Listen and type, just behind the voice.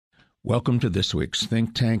Welcome to this week's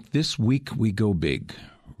Think Tank. This week we go big,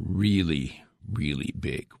 really, really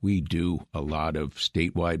big. We do a lot of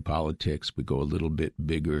statewide politics. We go a little bit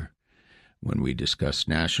bigger when we discuss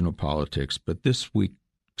national politics. But this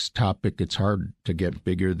week's topic, it's hard to get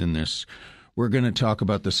bigger than this. We're going to talk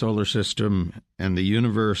about the solar system and the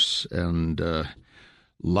universe and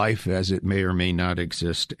life as it may or may not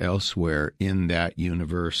exist elsewhere in that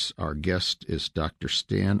universe. Our guest is Dr.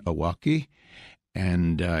 Stan Owocki,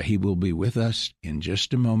 and he will be with us in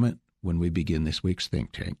just a moment when we begin this week's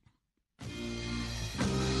Think Tank.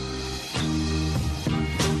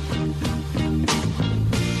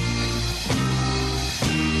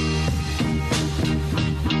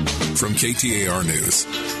 From KTAR News,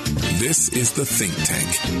 this is the Think Tank,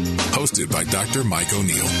 hosted by Dr. Mike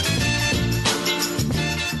O'Neill.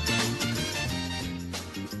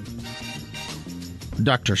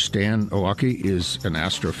 Dr. Stan Owocki is an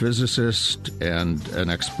astrophysicist and an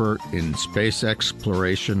expert in space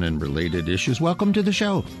exploration and related issues. Welcome to the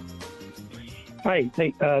show. Hi,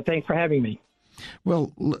 thanks for having me.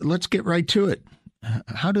 Well, let's get right to it.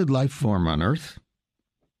 How did life form on Earth?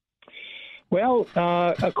 Well,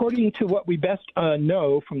 according to what we best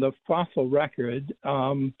know from the fossil record,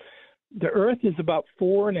 the Earth is about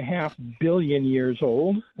 4.5 billion years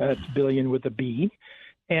old. That's billion with a B.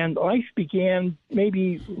 And life began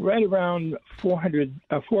maybe right around 4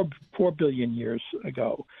 billion years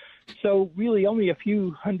ago. So really only a few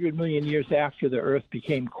 100 million years after the Earth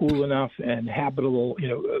became cool enough and habitable,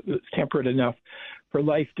 temperate enough for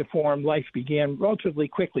life to form, life began relatively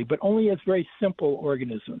quickly, but only as very simple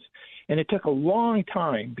organisms. And it took a long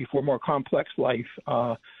time before more complex life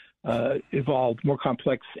evolved, more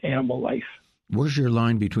complex animal life. Where's your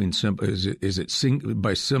line between simple?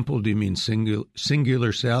 By simple, do you mean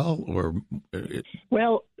singular cell or?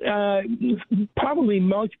 Well, probably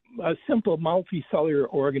simple multicellular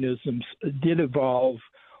organisms did evolve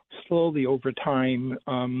slowly over time,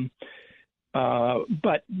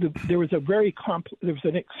 but there was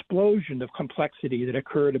an explosion of complexity that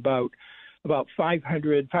occurred about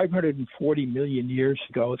 540 million years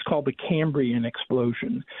ago. It's called the Cambrian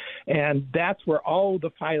explosion. And that's where all the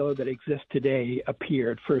phyla that exist today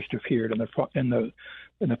first appeared in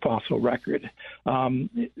the fossil record.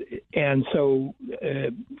 And so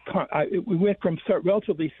we went from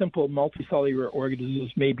relatively simple multicellular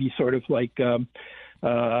organisms, maybe sort of like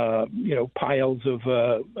piles of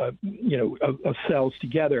cells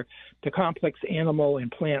together, to complex animal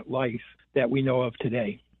and plant life that we know of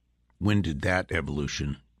today. When did that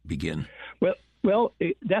evolution begin? Well,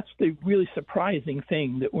 that's the really surprising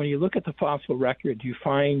thing, that when you look at the fossil record, you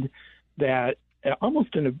find that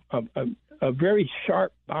almost in a very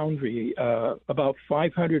sharp boundary, about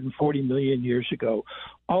 540 million years ago,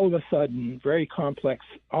 all of a sudden, very complex,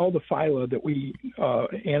 all the phyla that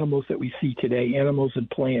animals that we see today, animals and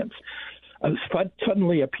plants,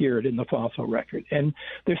 suddenly appeared in the fossil record. And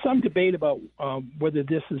there's some debate about whether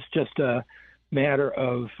this is just a matter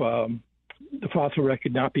of the fossil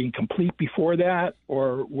record not being complete before that,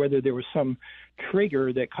 or whether there was some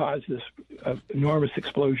trigger that caused this enormous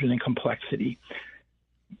explosion in complexity.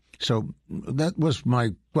 So that was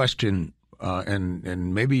my question,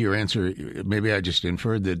 and maybe your answer, maybe I just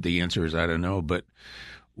inferred that the answer is I don't know, but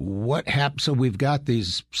what happened? So we've got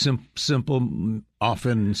these simple,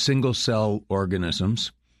 often single-cell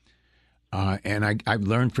organisms. And I've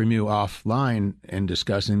learned from you offline in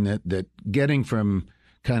discussing that getting from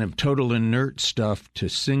kind of total inert stuff to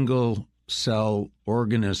single cell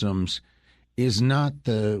organisms is not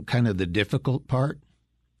the kind of the difficult part.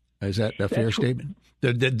 Is that a fair statement?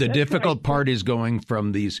 The difficult part is going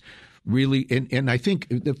from these really, and I think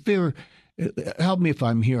help me if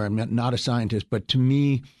I'm here, I'm not a scientist, but to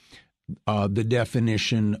me, the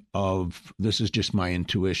definition of, this is just my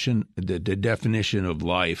intuition, the definition of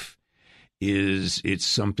life is it's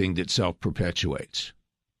something that self-perpetuates,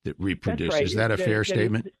 that reproduces. Right. Is that a fair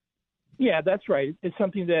statement? Yeah, that's right. It's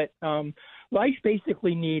something that life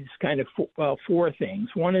basically needs kind of four things.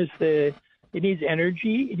 One is it needs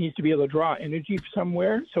energy. It needs to be able to draw energy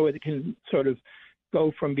somewhere so it can sort of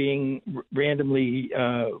go from being randomly,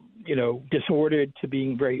 disordered to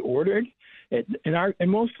being very ordered. And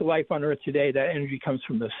most of life on Earth today, that energy comes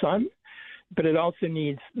from the sun. But it also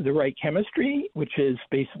needs the right chemistry, which is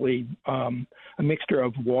basically a mixture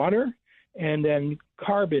of water, and then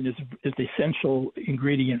carbon is the essential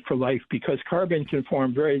ingredient for life, because carbon can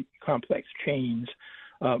form very complex chains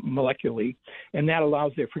molecularly, and that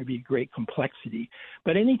allows there to be great complexity.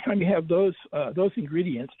 But anytime you have those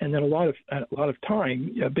ingredients, and then a lot of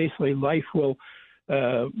time, basically life will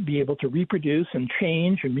be able to reproduce and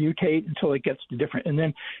change and mutate until it gets to different. And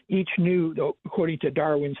then each new, according to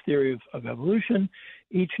Darwin's theory of evolution,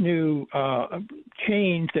 each new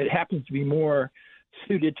change that happens to be more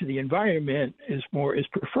suited to the environment is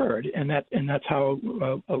preferred, and that's how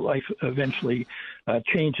life eventually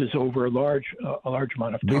changes over a large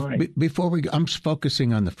amount of time. I'm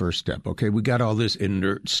focusing on the first step. Okay, we got all this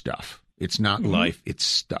inert stuff. It's not life; it's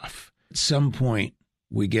stuff. At some point,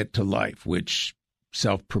 we get to life, which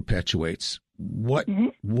self-perpetuates. What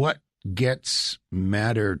gets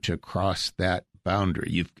matter to cross that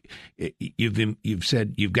boundary? You've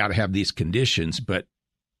said you've got to have these conditions, but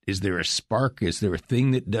is there a spark? Is there a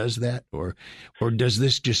thing that does that? Or does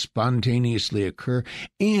this just spontaneously occur?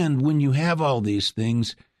 And when you have all these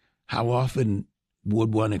things, how often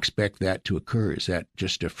would one expect that to occur? Is that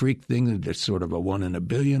just a freak thing that's sort of a 1 in a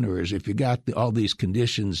billion? Or is if you got all these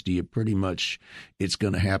conditions, do you pretty much, it's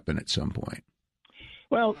going to happen at some point?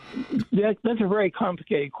 Well, that's a very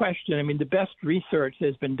complicated question. I mean, the best research that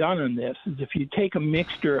has been done on this is if you take a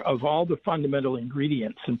mixture of all the fundamental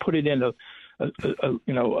ingredients and put it in a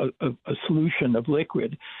solution of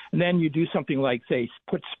liquid, and then you do something like, say,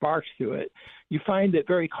 put sparks through it, you find that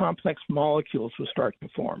very complex molecules will start to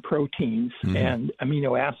form, proteins and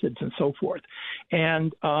amino acids and so forth.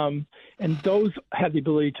 And those have the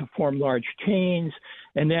ability to form large chains.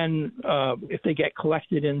 And then if they get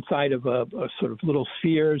collected inside of a sort of little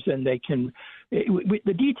spheres, and they can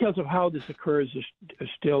the details of how this occurs are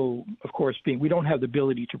still, of course, we don't have the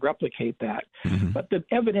ability to replicate that. But the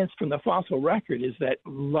evidence from the fossil record is that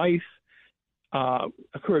life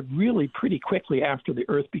occurred really pretty quickly after the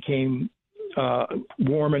Earth became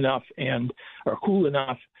warm enough or cool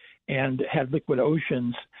enough and had liquid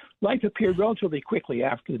oceans. Life appeared relatively quickly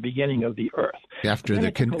after the beginning of the Earth. After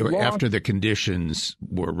the conditions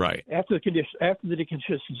were right. After the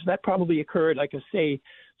conditions, that probably occurred, like I say,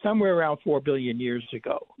 somewhere around 4 billion years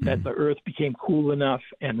ago, that the Earth became cool enough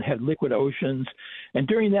and had liquid oceans. And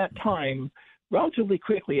during that time, relatively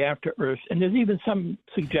quickly after Earth, and there's even some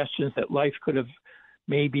suggestions that life could have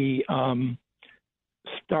maybe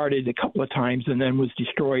started a couple of times and then was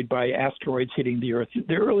destroyed by asteroids hitting the Earth.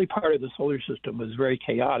 The early part of the solar system was very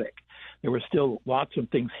chaotic. There were still lots of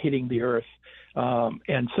things hitting the Earth.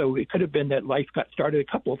 And so it could have been that life got started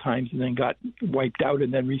a couple of times and then got wiped out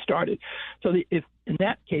and then restarted. So if in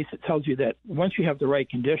that case, it tells you that once you have the right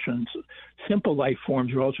conditions, simple life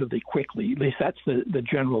forms relatively quickly. At least that's the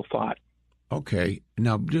general thought. Okay.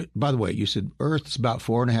 Now, by the way, you said Earth's about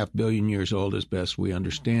 4.5 billion years old, as best we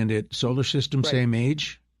understand it. Solar system, right. Same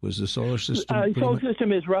age? Was the solar system? Solar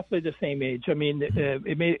system is roughly the same age. I mean,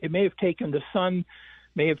 it may have taken the sun.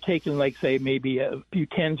 May have taken, like, say, maybe a few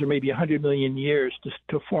tens or maybe 100 million years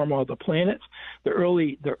to form all the planets. The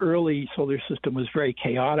early solar system was very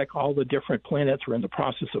chaotic. All the different planets were in the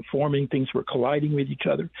process of forming. Things were colliding with each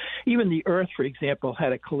other. Even the Earth, for example,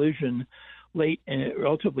 had a collision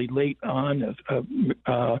relatively late on,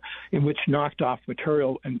 in which knocked off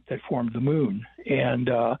material that formed the moon. And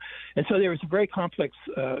so there was a very complex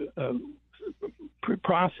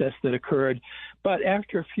process that occurred. But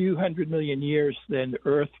after a few 100 million years, then the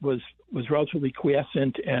Earth was relatively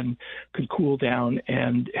quiescent and could cool down,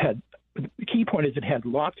 and the key point is it had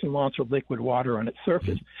lots and lots of liquid water on its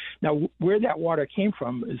surface. Now, where that water came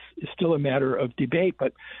from is still a matter of debate,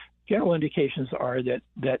 but general indications are that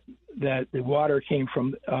the water came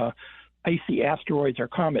from icy asteroids or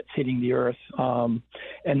comets hitting the Earth, and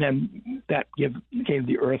then that gave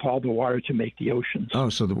the Earth all the water to make the oceans. Oh,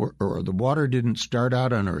 so the water didn't start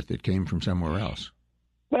out on Earth; it came from somewhere else.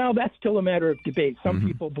 Well, that's still a matter of debate. Some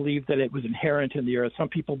people believe that it was inherent in the Earth. Some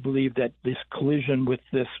people believe that this collision with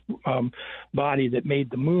this body that made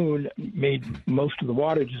the moon made most of the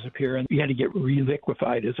water disappear, and you had to get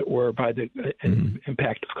reliquefied, as it were, by the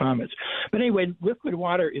impact of comets. But anyway, liquid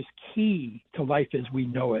water is key to life as we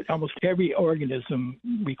know it. Almost every organism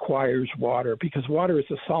requires water because water is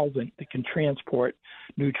a solvent that can transport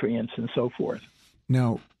nutrients and so forth.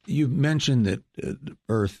 Now, you mentioned that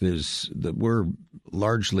we're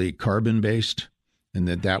largely carbon-based and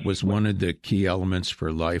that was one of the key elements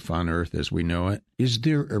for life on Earth as we know it. Is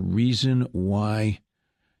there a reason why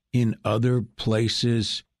in other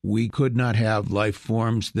places we could not have life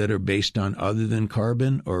forms that are based on other than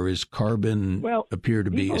carbon, or is carbon appear to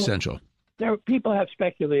be essential? People have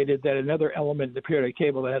speculated that another element in the periodic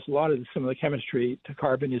table that has a lot of the similar chemistry to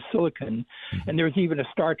carbon is silicon. And there was even a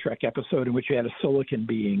Star Trek episode in which you had a silicon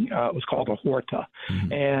being. It was called a Horta.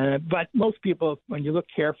 But most people, when you look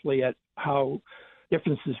carefully at how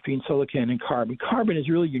differences between silicon and carbon is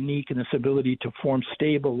really unique in its ability to form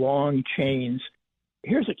stable, long chains.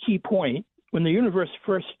 Here's a key point. when the universe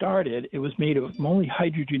first started, it was made of only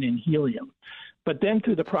hydrogen and helium. But then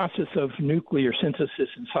through the process of nuclear synthesis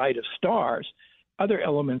inside of stars, other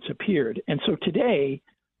elements appeared. And so today,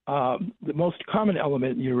 the most common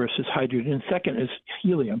element in the universe is hydrogen. Second is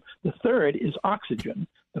helium. The third is oxygen.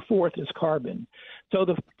 The fourth is carbon. So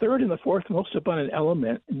the third and the fourth most abundant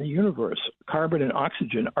element in the universe, carbon and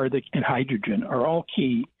oxygen, and hydrogen, are all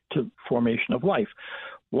key to formation of life.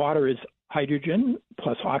 Water is hydrogen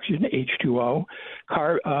plus oxygen, H2O.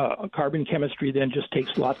 Carbon chemistry then just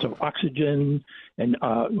takes lots of oxygen and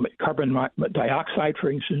carbon dioxide, for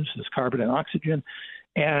instance, is carbon and oxygen.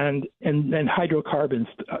 And then hydrocarbons,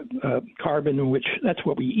 carbon, which that's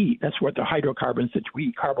what we eat. That's what the hydrocarbons that we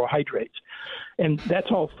eat, carbohydrates. And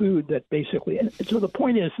that's all food that basically, and so the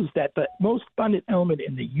point is that the most abundant element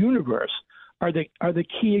in the universe are the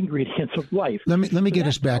key ingredients of life. Let me get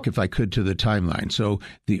us back, if I could, to the timeline. So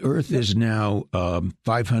the Earth is now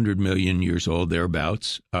 500 million years old,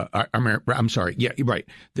 thereabouts. I'm sorry. Yeah, you're right.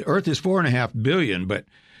 The Earth is 4.5 billion, but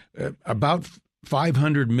about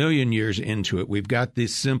 500 million years into it, we've got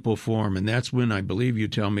this simple form, and that's when I believe you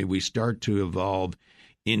tell me we start to evolve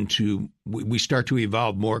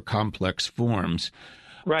more complex forms.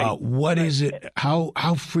 Right. What is it?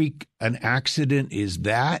 How freak an accident is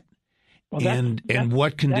that? Well, and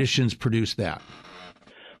what conditions produce that?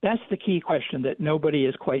 That's the key question that nobody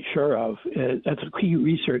is quite sure of. That's a key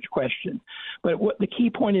research question. But what the key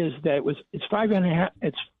point is that it's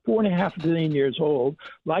 4.5 billion years old.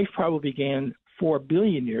 Life probably began 4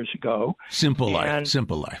 billion years ago. Simple life.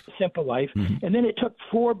 Mm-hmm. And then it took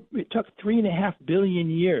 3.5 billion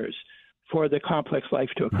years for the complex life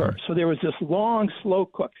to occur. Mm-hmm. So there was this long, slow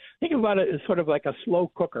cook. Think about it as sort of like a slow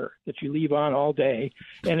cooker that you leave on all day.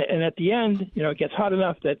 And at the end, it gets hot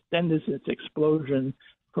enough that then there's this explosion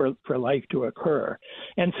for life to occur.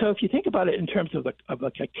 And so if you think about it in terms of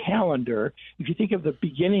like a calendar, if you think of the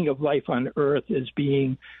beginning of life on Earth as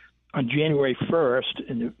being on January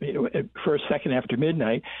 1st, first second after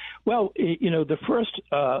midnight, well, the first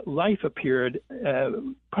life appeared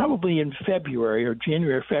probably in February or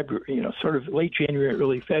January or February, sort of late January,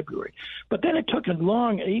 early February. But then it took a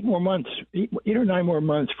long 8 or 9 more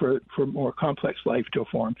months for more complex life to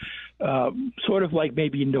form, sort of like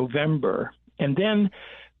maybe November. And then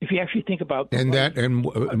if you actually think about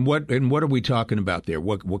what are we talking about there?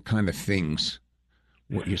 What kind of things?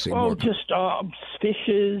 What you say? Oh, just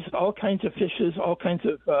fishes, all kinds of fishes, all kinds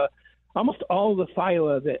of almost all the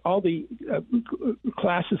phyla, all the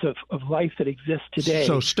classes of life that exist today.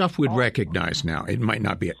 So stuff we'd recognize now. It might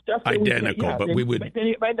not be identical, but we would.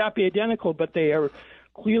 It might not be identical, but they are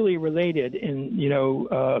clearly related in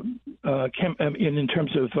in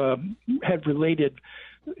terms of have related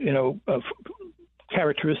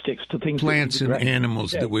characteristics to things. Plants and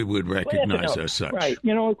animals that we would recognize as such. Right.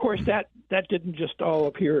 Of course, that didn't just all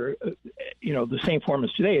appear, the same form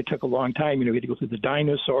as today. It took a long time. We had to go through the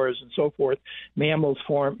dinosaurs and so forth. Mammals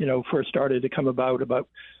first started to come about a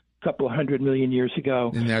couple of 100 million years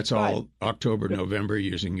ago. And that's all October, November,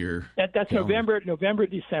 using your That's calendar. November,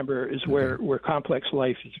 December is where complex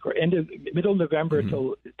life is. Middle November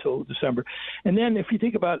till December. And then if you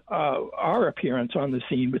think about our appearance on the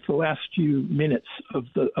scene, with the last few minutes of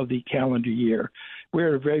the calendar year,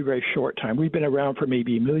 we're a very, very short time. We've been around for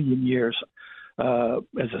maybe 1 million years as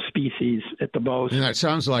a species at the most. And that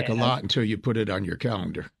sounds like a lot until you put it on your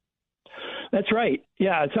calendar. That's right.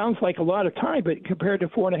 Yeah, it sounds like a lot of time, but compared to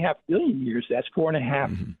 4.5 billion years, that's 4.5.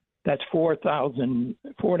 Mm-hmm. That's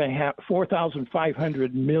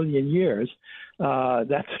 4,500 million years.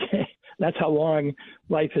 That's how long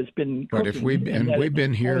life has been. But if we've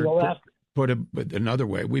been here, put it another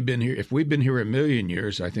way, we've been here. If we've been here 1 million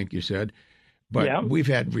years, I think you said. But we've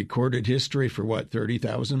had recorded history for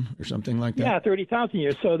 30,000 or something like that? Yeah, 30,000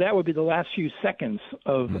 years. So that would be the last few seconds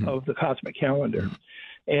of the cosmic calendar.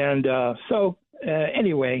 And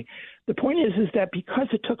anyway, the point is that because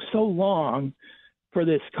it took so long for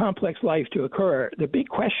this complex life to occur, the big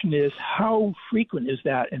question is how frequent is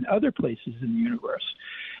that in other places in the universe?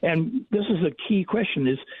 And this is a key question,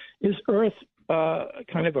 is Earth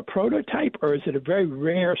kind of a prototype, or is it a very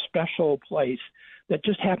rare, special place that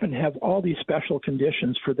just happened to have all these special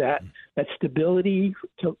conditions for that stability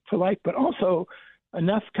for life, but also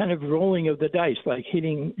enough kind of rolling of the dice, like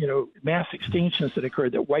hitting, mass extinctions that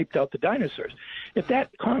occurred that wiped out the dinosaurs. If that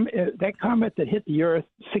comet that hit the Earth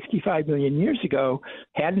 65 million years ago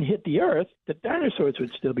hadn't hit the Earth, the dinosaurs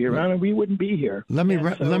would still be around and we wouldn't be here. Let me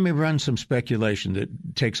run some speculation that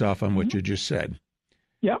takes off on what you just said.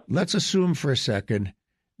 Yeah. Let's assume for a second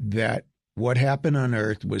that what happened on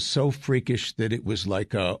Earth was so freakish that it was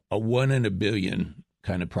like a 1 in a billion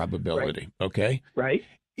kind of probability. Right. Okay? Right.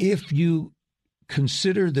 If you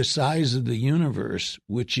consider the size of the universe,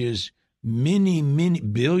 which is many, many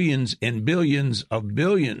billions and billions of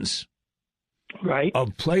billions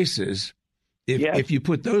of places. If you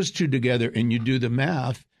put those two together and you do the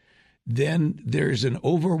math, then there's an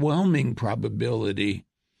overwhelming probability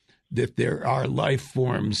that there are life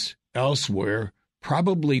forms elsewhere,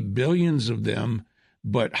 probably billions of them,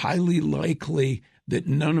 but highly likely that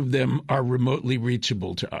none of them are remotely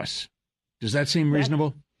reachable to us. Does that seem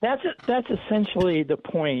reasonable? That's essentially the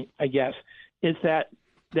point, I guess, is that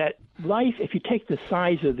life, if you take the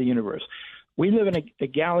size of the universe, we live in a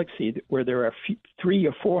galaxy where there are 300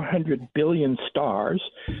 or 400 billion stars.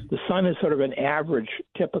 The sun is sort of an average,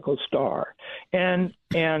 typical star, but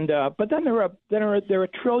then there are a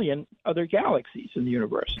trillion other galaxies in the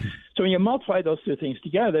universe. So when you multiply those two things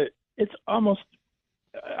together, it's almost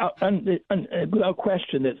without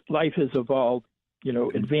question that life has evolved.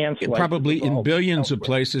 Advanced life. Probably in billions of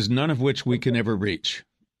places, none of which we can ever reach.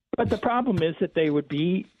 But the problem is that they would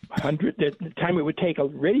be the time it would take a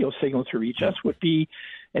radio signal to reach us would be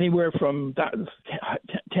anywhere from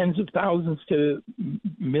tens of thousands to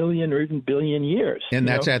million or even billion years. And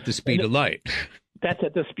that's at the speed of light. That's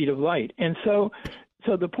at the speed of light. And so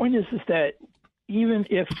the point is that even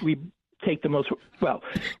if we take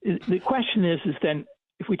the question is then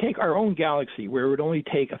if we take our own galaxy, where it would only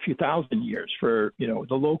take a few thousand years for the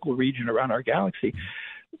local region around our galaxy,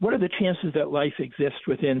 what are the chances that life exists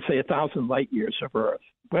within, say, 1,000 light years of Earth?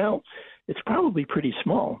 Well, it's probably pretty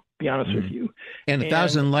small, to be honest with you. And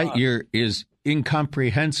 1,000 light year is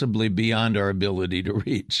incomprehensibly beyond our ability to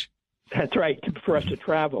reach. That's right, for us to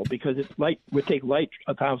travel, because light would take light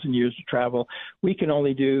 1,000 years to travel. We can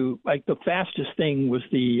only do, the fastest thing was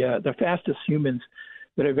the fastest humans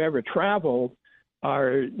that have ever traveled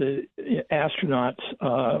are the astronauts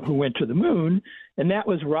who went to the moon, and that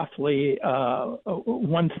was roughly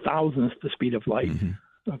 1,000th the speed of light. Mm-hmm.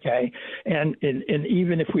 Okay, and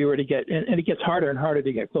even if we were to get, and it gets harder and harder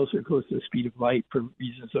to get closer and closer to the speed of light for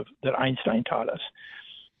reasons that Einstein taught us.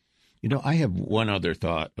 I have one other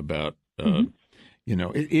thought about,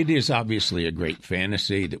 it is obviously a great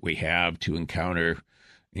fantasy that we have to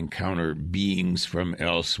encounter beings from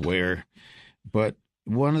elsewhere, but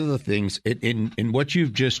one of the things in what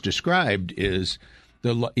you've just described is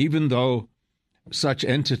even though such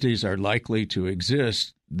entities are likely to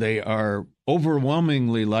exist, they are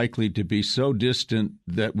overwhelmingly likely to be so distant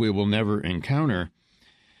that we will never encounter.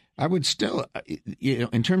 I would still,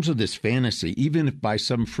 in terms of this fantasy, even if by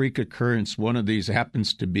some freak occurrence one of these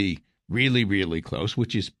happens to be really, really close,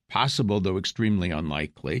 which is possible, though extremely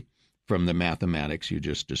unlikely from the mathematics you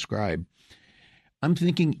just described, I'm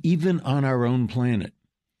thinking even on our own planet,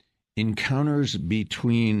 encounters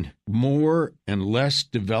between more and less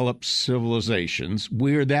developed civilizations,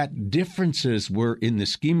 where that differences were, in the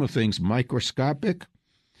scheme of things, microscopic,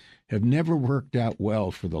 have never worked out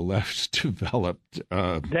well for the less developed.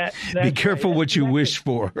 Be careful what you wish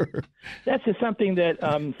for. That's something that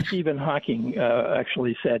Stephen Hawking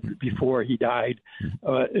actually said before he died,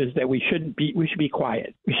 is that we should be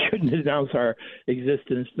quiet. We shouldn't announce our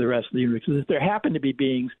existence to the rest of the universe. Because if there happen to be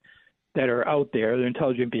beings that are out there, they're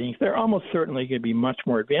intelligent beings, they're almost certainly going to be much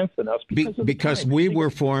more advanced than us because we were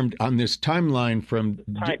formed on this timeline from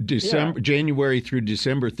January through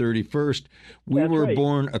December 31st. We were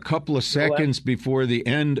born a couple of seconds before the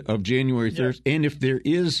end of January 1st. Yeah. And if there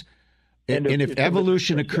is, and if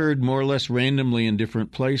evolution occurred more or less randomly in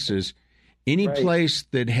different places, any place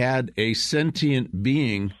that had a sentient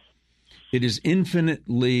being, it is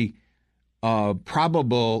infinitely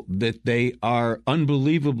probable that they are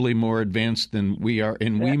unbelievably more advanced than we are,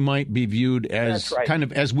 and we might be viewed as kind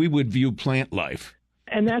of as we would view plant life.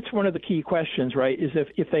 And that's one of the key questions, right, is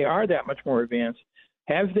if they are that much more advanced,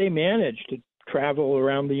 have they managed to travel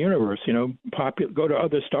around the universe, go to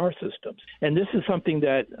other star systems? And this is something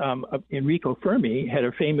that Enrico Fermi had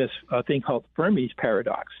a famous thing called Fermi's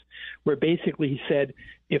paradox, where basically he said,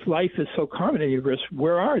 if life is so common in the universe,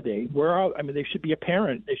 where are they? They should be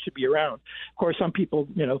apparent. They should be around. Of course, some people,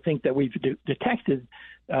 think that we've detected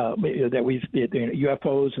that we've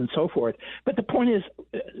UFOs and so forth. But the point is,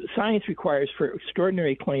 science requires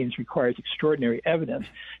extraordinary evidence.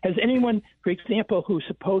 Has anyone, for example, who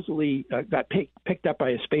supposedly got picked up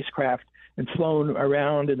by a spacecraft and flown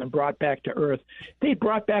around and then brought back to Earth, they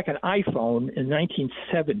brought back an iPhone in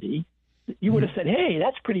 1970. You would have said, "Hey,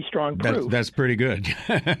 that's pretty strong proof." That's pretty good.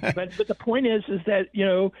 but the point is that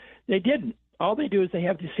they didn't. all they do is they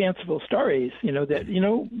have these fanciful stories, that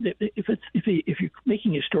if you're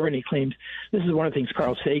making extraordinary claims, this is one of the things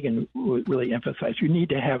Carl Sagan would really emphasize. You need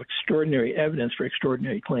to have extraordinary evidence for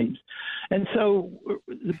extraordinary claims. And so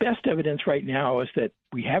the best evidence right now is that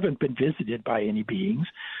we haven't been visited by any beings,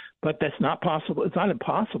 but that's not possible. It's not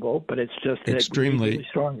impossible, but it's just that extremely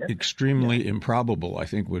stronger. Extremely improbable, I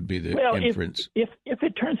think, would be the inference. If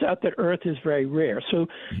it turns out that Earth is very rare. So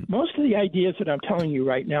most of the ideas that I'm telling you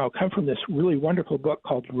right now come from this really wonderful book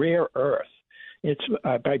called Rare Earth. It's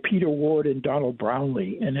by Peter Ward and Donald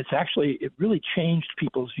Brownlee, and it really changed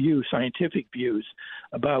people's views, scientific views,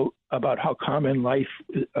 about how common life,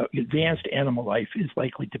 advanced animal life, is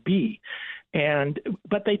likely to be.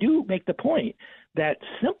 But they do make the point that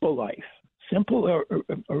simple life,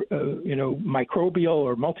 microbial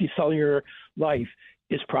or multicellular life,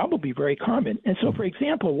 is probably very common. And so, for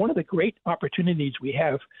example, one of the great opportunities we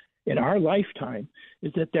have in our lifetime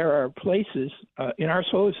is that there are places in our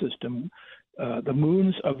solar system, the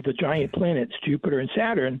moons of the giant planets, Jupiter and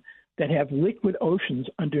Saturn, that have liquid oceans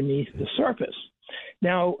underneath the surface.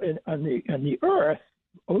 Now, on the Earth,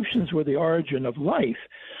 oceans were the origin of life,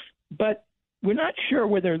 but we're not sure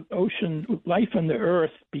whether life on the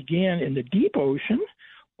Earth began in the deep ocean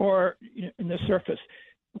or in the surface.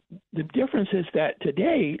 The difference is that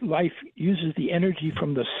today life uses the energy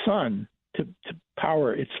from the sun to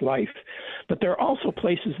power its life. But there are also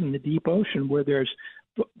places in the deep ocean where there's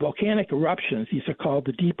volcanic eruptions. These are called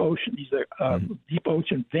the deep ocean. These are deep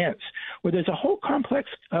ocean vents, where there's a whole complex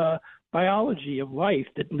biology of life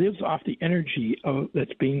that lives off the energy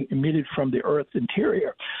that's being emitted from the Earth's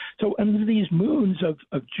interior. So under these moons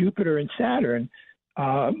of Jupiter and Saturn,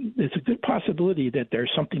 there's a good possibility that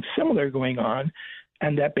there's something similar going on,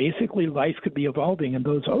 and that basically life could be evolving in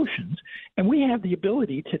those oceans. And we have the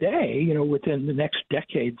ability today, within the next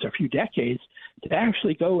few decades, to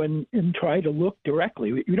actually go and try to look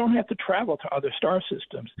directly. We don't have to travel to other star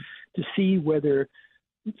systems to see whether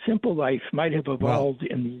simple life might have evolved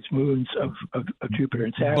in these moons of Jupiter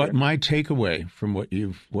and Saturn. But my takeaway from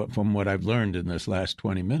what I've learned in this last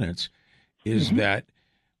 20 minutes is that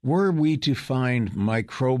were we to find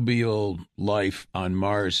microbial life on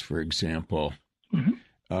Mars, for example,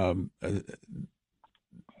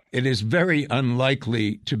 it is very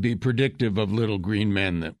unlikely to be predictive of little green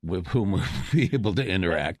men with whom we'll be able to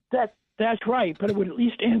interact. That's right, but it would at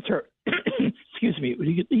least answer. Excuse me. It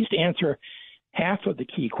would at least answer half of the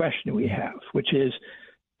key question we have, which is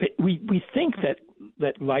we think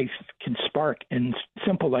that life can spark and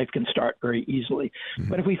simple life can start very easily.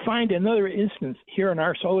 But if we find another instance here in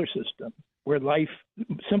our solar system where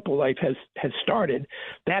simple life has started,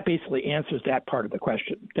 that basically answers that part of the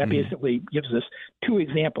question. That basically gives us two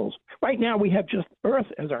examples. Right now we have just Earth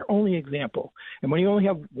as our only example. And when you only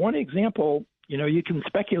have one example, you can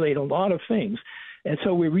speculate a lot of things. And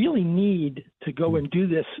so we really need to go and do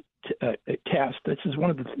this test. This is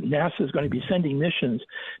one of the NASA is going to be sending missions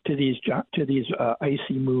to these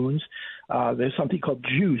icy moons. There's something called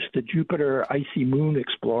JUICE, the Jupiter Icy Moon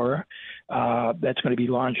Explorer, that's going to be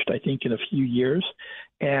launched, I think, in a few years.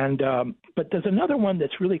 And but there's another one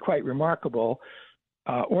that's really quite remarkable.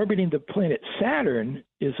 Orbiting the planet Saturn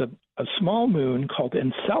is a small moon called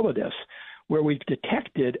Enceladus, where we've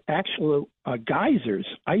detected actual geysers,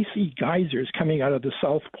 icy geysers coming out of the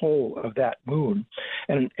south pole of that moon.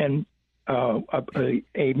 And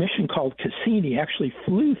a mission called Cassini actually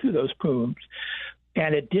flew through those plumes,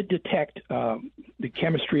 and it did detect the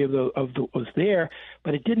chemistry of was there,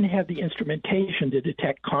 but it didn't have the instrumentation to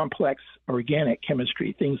detect complex organic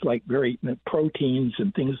chemistry, things like very proteins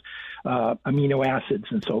and things, amino acids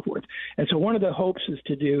and so forth. And so one of the hopes is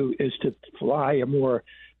to fly a more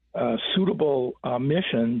suitable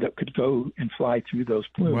mission that could go and fly through those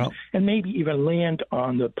plumes, and maybe even land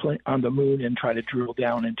on the moon and try to drill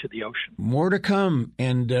down into the ocean. More to come,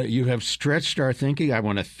 and you have stretched our thinking. I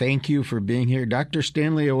want to thank you for being here. Dr.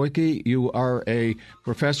 Stanley Owocki, you are a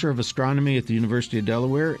professor of astronomy at the University of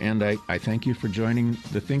Delaware, and I thank you for joining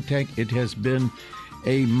the think tank. It has been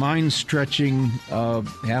a mind-stretching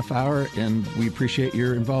half hour, and we appreciate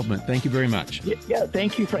your involvement. Thank you very much. Yeah,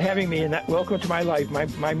 thank you for having me, and welcome to my life.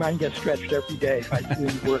 My mind gets stretched every day by doing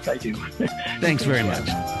the work I do. Thanks very much.